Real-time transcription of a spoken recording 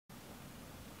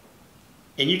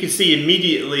and you can see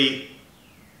immediately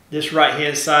this right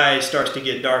hand side starts to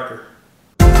get darker.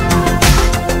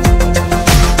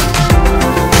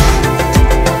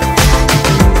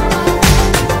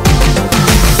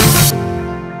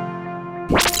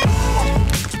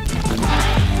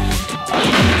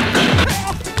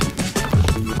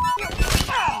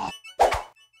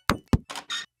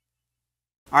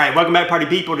 Alright, welcome back party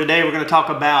people. Today we're going to talk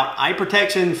about eye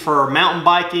protection for mountain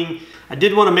biking. I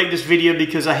did want to make this video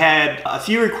because I had a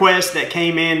few requests that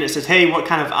came in that says, hey, what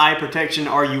kind of eye protection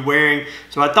are you wearing?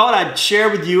 So I thought I'd share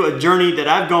with you a journey that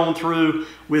I've gone through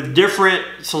with different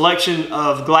selection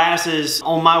of glasses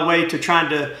on my way to trying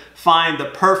to find the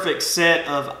perfect set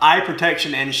of eye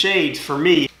protection and shades for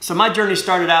me. So my journey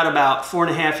started out about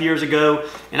 4.5 years ago,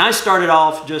 and I started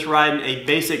off just riding a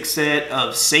basic set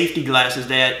of safety glasses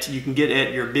that you can get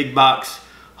at your big box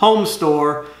home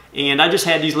store, and I just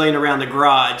had these laying around the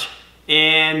garage.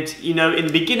 And you know, in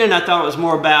the beginning I thought it was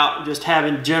more about just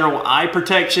having general eye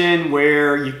protection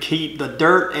where you keep the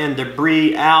dirt and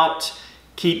debris out,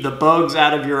 keep the bugs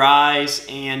out of your eyes,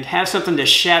 and have something that's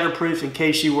shatterproof in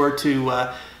case you were to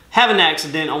have an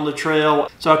accident on the trail.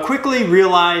 So I quickly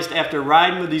realized after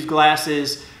riding with these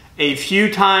glasses a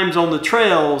few times on the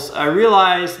trails, I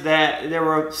realized that there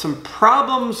were some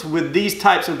problems with these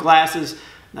types of glasses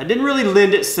that didn't really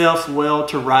lend itself well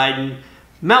to riding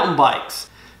mountain bikes.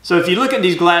 So if you look at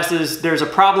these glasses, there's a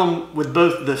problem with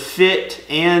both the fit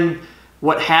and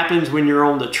what happens when you're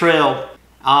on the trail.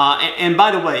 And by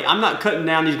the way, I'm not cutting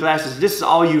down these glasses. This is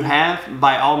all you have.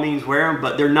 By all means wear them,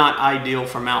 but they're not ideal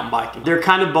for mountain biking. They're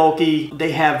kind of bulky.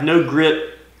 They have no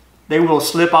grip. They will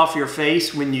slip off your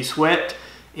face when you sweat,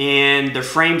 and the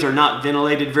frames are not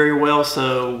ventilated very well,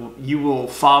 so you will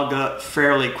fog up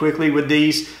fairly quickly with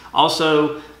these.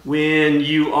 Also, when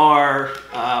you are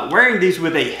wearing these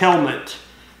with a helmet,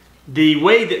 the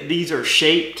way that these are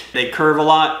shaped, they curve a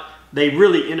lot. They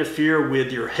really interfere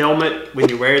with your helmet when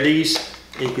you wear these.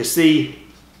 And you can see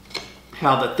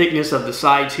how the thickness of the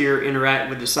sides here interact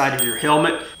with the side of your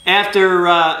helmet.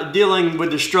 After dealing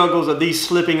with the struggles of these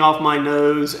slipping off my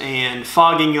nose and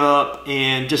fogging up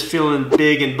and just feeling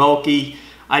big and bulky,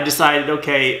 I decided,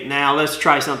 okay, now let's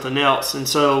try something else. And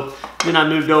so then I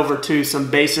moved over to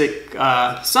some basic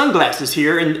sunglasses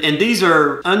here, and these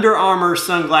are Under Armour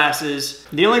sunglasses.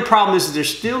 The only problem is they're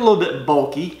still a little bit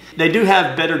bulky. They do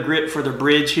have better grip for the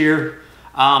bridge here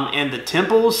and the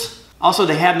temples. Also,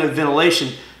 they have no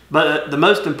ventilation, but the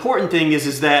most important thing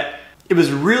is that it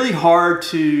was really hard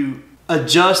to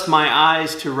adjust my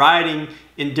eyes to riding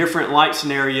in different light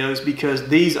scenarios because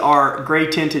these are gray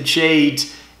tinted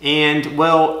shades, and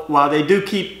well, while they do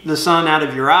keep the sun out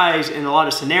of your eyes in a lot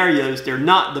of scenarios, they're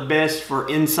not the best for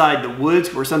inside the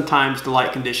woods where sometimes the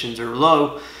light conditions are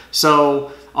low.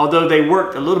 So although they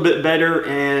worked a little bit better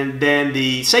than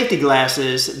the safety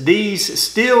glasses, these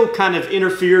still kind of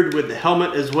interfered with the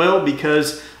helmet as well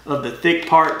because of the thick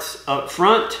parts up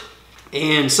front.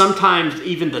 And sometimes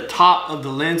even the top of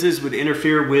the lenses would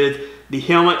interfere with the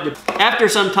helmet. After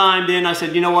some time then I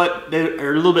said, you know what,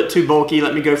 they're a little bit too bulky.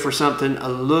 Let me go for something a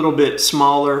little bit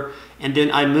smaller. And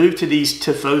then I moved to these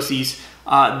Tifosis.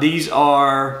 These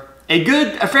are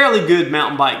a fairly good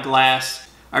mountain bike glass.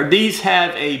 These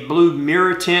have a blue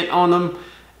mirror tint on them,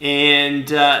 and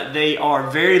they are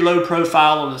very low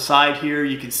profile on the side here.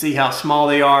 You can see how small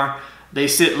they are. They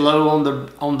sit low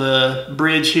on the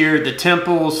bridge here. The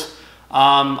temples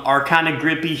are kind of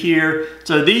grippy here.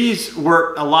 So these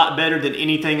work a lot better than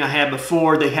anything I had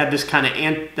before. They have this kind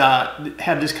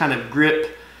of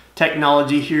grip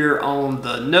technology here on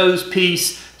the nose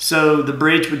piece, so the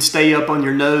bridge would stay up on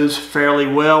your nose fairly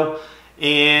well.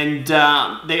 And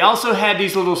they also had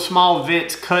these little small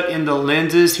vents cut in the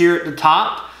lenses here at the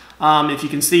top, if you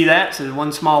can see that. So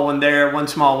one small one there, one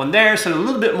small one there, so a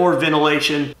little bit more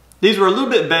ventilation. These were a little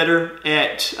bit better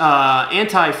at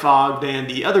anti-fog than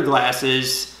the other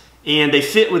glasses, and they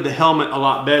fit with the helmet a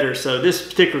lot better. So this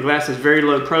particular glass is very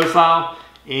low profile,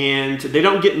 and they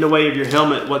don't get in the way of your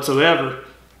helmet whatsoever.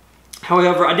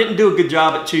 However, I didn't do a good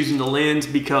job at choosing the lens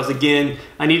because, again,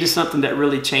 I needed something that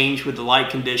really changed with the light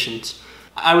conditions.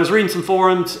 I was reading some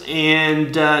forums,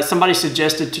 and somebody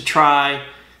suggested to try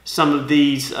some of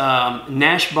these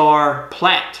Nash Bar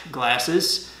Platt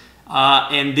glasses,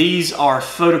 and these are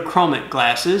photochromic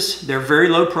glasses. They're very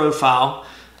low profile,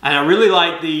 and I really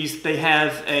like these. They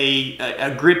have a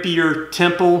grippier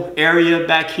temple area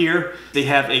back here. They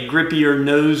have a grippier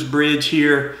nose bridge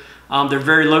here. They're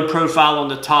very low profile on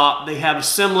the top. They have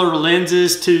similar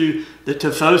lenses to the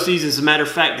Tifosis. As a matter of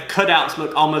fact, the cutouts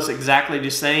look almost exactly the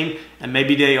same, and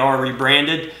maybe they are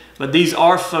rebranded. But these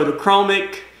are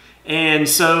photochromic, And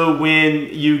so when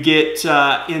you get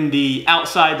in the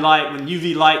outside light, when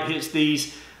UV light hits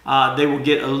these, they will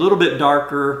get a little bit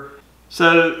darker.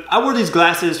 So I wore these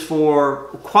glasses for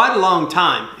quite a long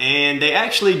time, and they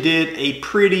actually did a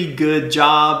pretty good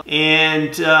job.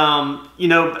 And you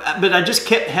know, but I just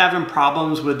kept having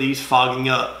problems with these fogging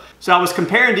up. So I was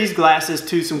comparing these glasses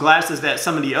to some glasses that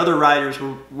some of the other riders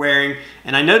were wearing,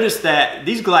 and I noticed that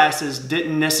these glasses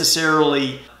didn't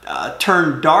necessarily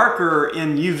turn darker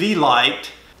in UV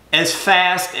light as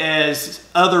fast as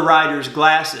other riders'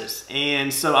 glasses.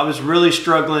 And so I was really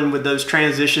struggling with those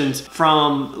transitions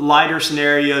from lighter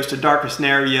scenarios to darker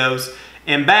scenarios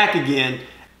and back again.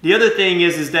 The other thing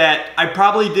is that I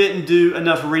probably didn't do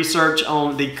enough research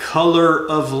on the color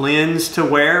of lens to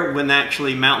wear when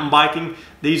actually mountain biking.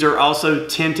 These are also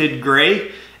tinted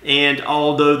gray, and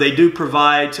although they do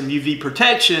provide some UV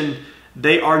protection,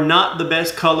 they are not the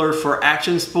best color for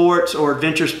action sports or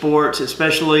adventure sports,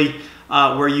 especially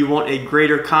where you want a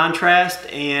greater contrast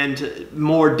and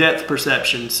more depth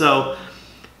perception. So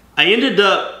I ended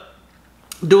up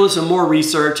doing some more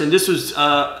research, and this was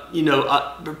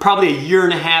probably a year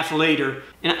and a half later,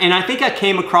 and I think I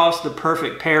came across the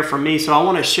perfect pair for me. So I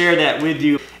want to share that with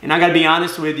you. And I got to be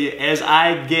honest with you, as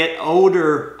I get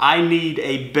older, I need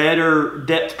a better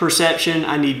depth perception.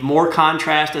 I need more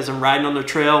contrast as I'm riding on the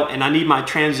trail, and I need my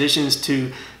transitions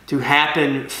to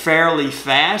happen fairly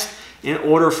fast in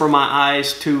order for my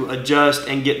eyes to adjust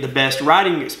and get the best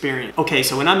riding experience. Okay,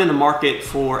 so when I'm in the market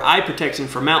for eye protection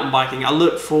for mountain biking, I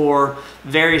look for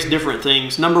various different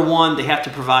things. Number one, they have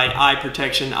to provide eye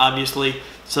protection, obviously.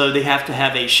 So they have to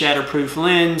have a shatterproof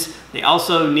lens. They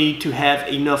also need to have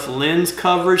enough lens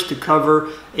coverage to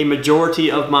cover a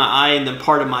majority of my eye and then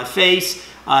part of my face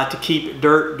to keep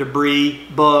dirt, debris,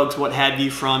 bugs, what have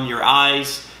you from your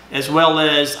eyes, as well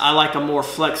as I like a more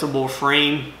flexible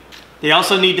frame. They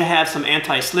also need to have some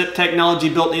anti-slip technology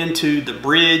built into the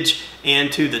bridge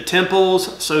and to the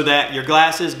temples so that your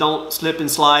glasses don't slip and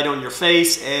slide on your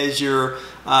face as you're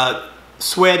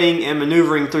sweating and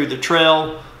maneuvering through the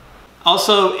trail.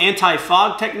 Also,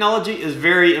 anti-fog technology is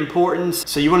very important.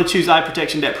 So you want to choose eye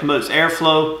protection that promotes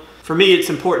airflow. For me, it's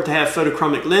important to have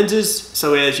photochromic lenses,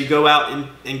 so as you go out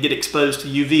and get exposed to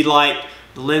UV light,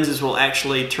 the lenses will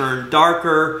actually turn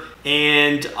darker,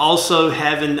 and also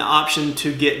having the option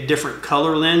to get different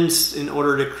color lens in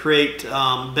order to create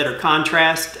better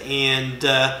contrast and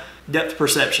depth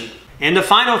perception. And the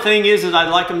final thing is that I'd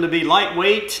like them to be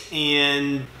lightweight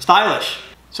and stylish.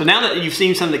 So now that you've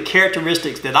seen some of the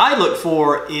characteristics that I look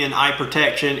for in eye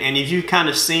protection, and if you've kind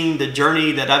of seen the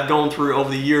journey that I've gone through over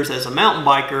the years as a mountain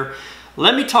biker,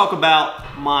 let me talk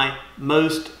about my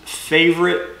most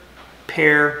favorite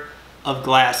pair of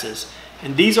glasses.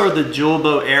 And these are the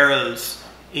Julbo Arrows.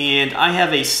 And I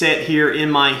have a set here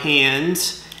in my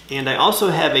hands, and I also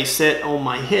have a set on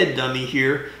my head dummy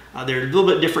here. They're a little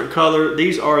bit different color.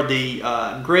 These are the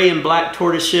gray and black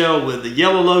tortoiseshell with the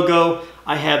yellow logo.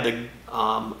 I have the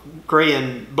gray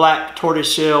and black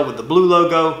tortoiseshell with the blue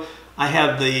logo. I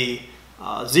have the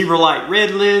zebra light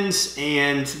red lens,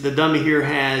 and the dummy here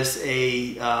has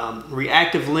a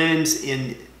reactive lens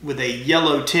with a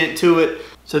yellow tint to it.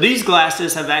 So these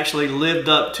glasses have actually lived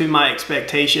up to my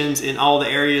expectations in all the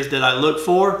areas that I look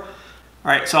for. All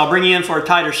right, so I'll bring you in for a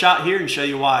tighter shot here and show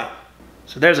you why.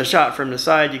 So there's a shot from the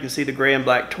side. You can see the gray and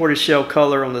black tortoiseshell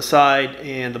color on the side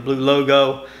and the blue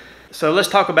logo. So let's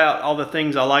talk about all the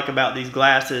things I like about these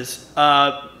glasses.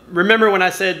 Remember when I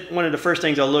said one of the first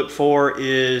things I look for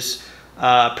is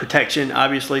protection,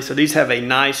 obviously. So these have a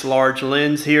nice large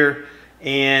lens here,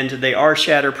 and they are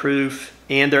shatterproof,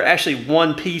 and they're actually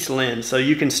one-piece lens. So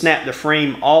you can snap the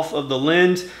frame off of the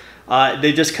lens.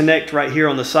 They just connect right here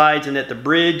on the sides and at the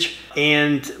bridge.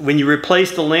 And when you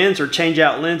replace the lens or change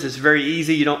out lens, it's very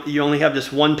easy. You only have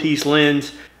this one-piece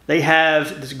lens. They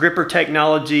have this gripper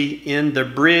technology in the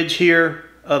bridge here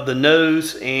of the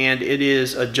nose, and it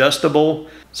is adjustable.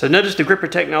 So notice the gripper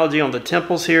technology on the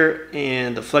temples here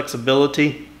and the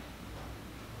flexibility.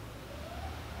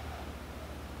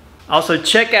 Also,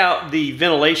 check out the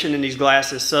ventilation in these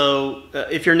glasses. So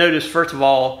if you're noticed, first of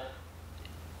all,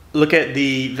 look at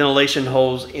the ventilation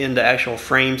holes in the actual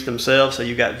frames themselves. So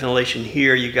you've got ventilation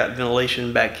here, you've got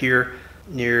ventilation back here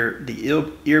near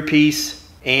the earpiece.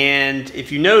 And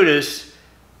if you notice,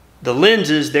 the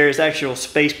lenses, there is actual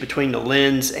space between the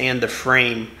lens and the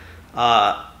frame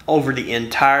over the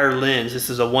entire lens. This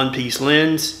is a one-piece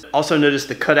lens. Also notice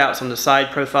the cutouts on the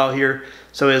side profile here.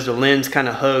 So as the lens kind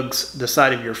of hugs the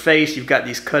side of your face, you've got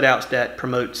these cutouts that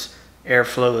promotes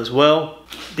airflow as well.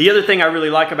 The other thing I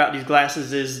really like about these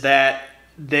glasses is that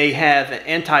they have an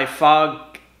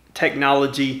anti-fog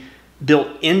technology built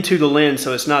into the lens,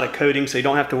 so it's not a coating, so you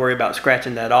don't have to worry about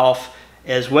scratching that off,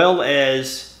 as well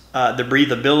as the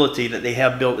breathability that they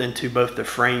have built into both the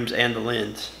frames and the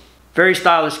lens. Very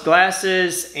stylish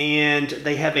glasses, and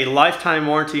they have a lifetime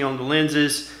warranty on the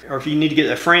lenses, or if you need to get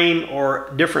a frame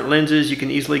or different lenses, you can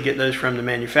easily get those from the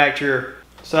manufacturer.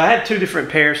 So I had two different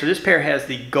pairs. So this pair has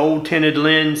the gold tinted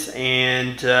lens,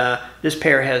 and this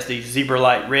pair has the zebra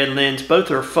light red lens.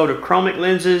 Both are photochromic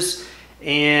lenses,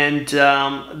 and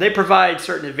they provide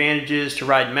certain advantages to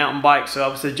riding mountain bikes. So I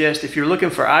would suggest if you're looking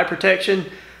for eye protection,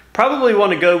 probably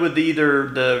want to go with either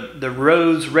the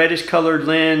rose reddish colored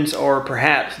lens or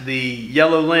perhaps the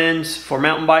yellow lens for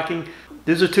mountain biking.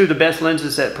 These are two of the best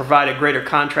lenses that provide a greater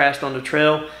contrast on the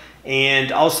trail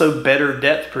and also better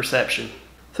depth perception.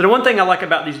 So the one thing I like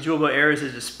about these Jewel Bow Arrows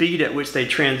is the speed at which they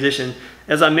transition.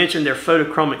 As I mentioned, they're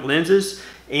photochromic lenses,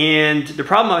 and the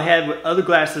problem I had with other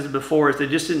glasses before is they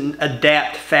just didn't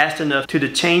adapt fast enough to the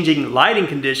changing lighting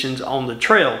conditions on the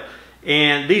trail.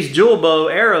 And these Jewel Bow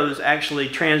Arrows actually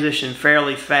transition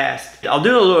fairly fast. I'll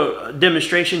do a little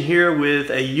demonstration here with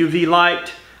a UV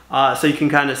light so you can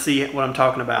kind of see what I'm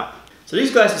talking about. So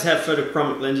these glasses have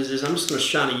photochromic lenses. I'm just going to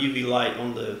shine a UV light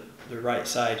on the right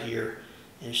side here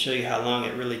and show you how long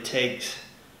it really takes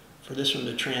for this one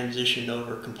to transition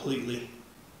over completely.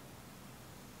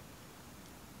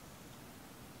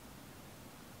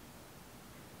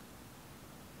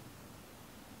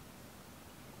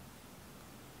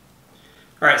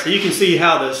 Alright, so you can see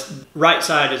how this right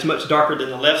side is much darker than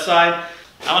the left side.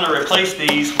 I'm going to replace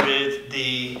these with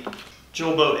the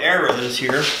Jewel Bow Arrows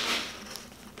here.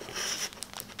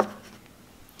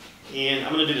 And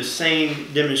I'm going to do the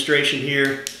same demonstration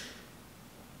here.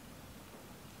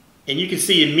 And you can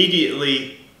see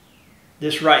immediately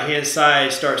this right hand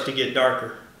side starts to get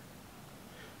darker.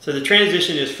 So the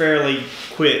transition is fairly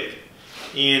quick.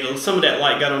 And some of that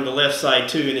light got on the left side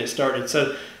too, and it started.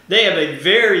 So they have a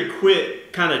very quick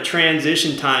kind of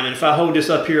transition time, and if I hold this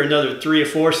up here another 3 or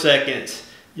 4 seconds,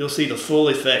 you'll see the full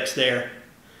effects there.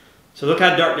 So look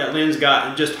how dark that lens got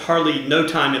in just hardly no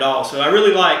time at all. So I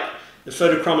really like the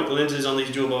photochromic lenses on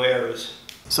these Jewel Bow Arrows.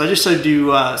 So I just showed you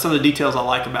some of the details I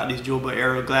like about these Jewel Bow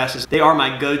Arrow glasses. They are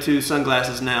my go-to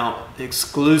sunglasses now,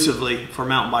 exclusively for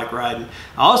mountain bike riding.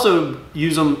 I also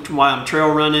use them while I'm trail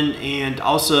running, and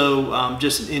also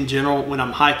just in general when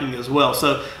I'm hiking as well.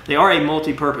 So they are a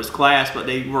multi-purpose glass, but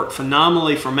they work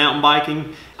phenomenally for mountain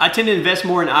biking. I tend to invest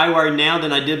more in eyewear now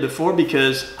than I did before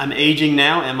because I'm aging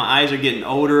now and my eyes are getting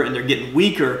older and they're getting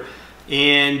weaker.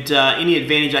 And any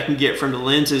advantage I can get from the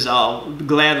lenses, I'll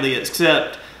gladly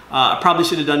accept. I probably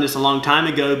should have done this a long time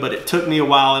ago, but it took me a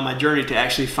while in my journey to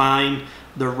actually find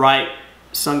the right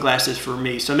sunglasses for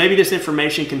me. So maybe this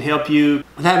information can help you.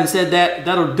 With having said that,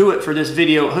 that'll do it for this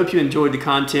video. I hope you enjoyed the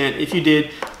content. If you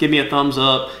did, give me a thumbs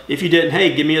up. If you didn't,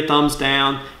 hey, give me a thumbs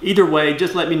down. Either way,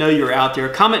 just let me know you're out there.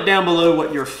 Comment down below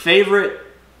what your favorite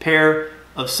pair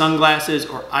of sunglasses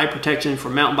or eye protection for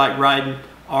mountain bike riding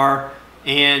are.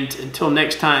 And until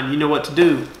next time, you know what to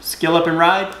do. Skill up and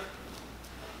ride.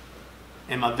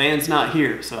 And my van's not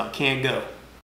here, so I can't go.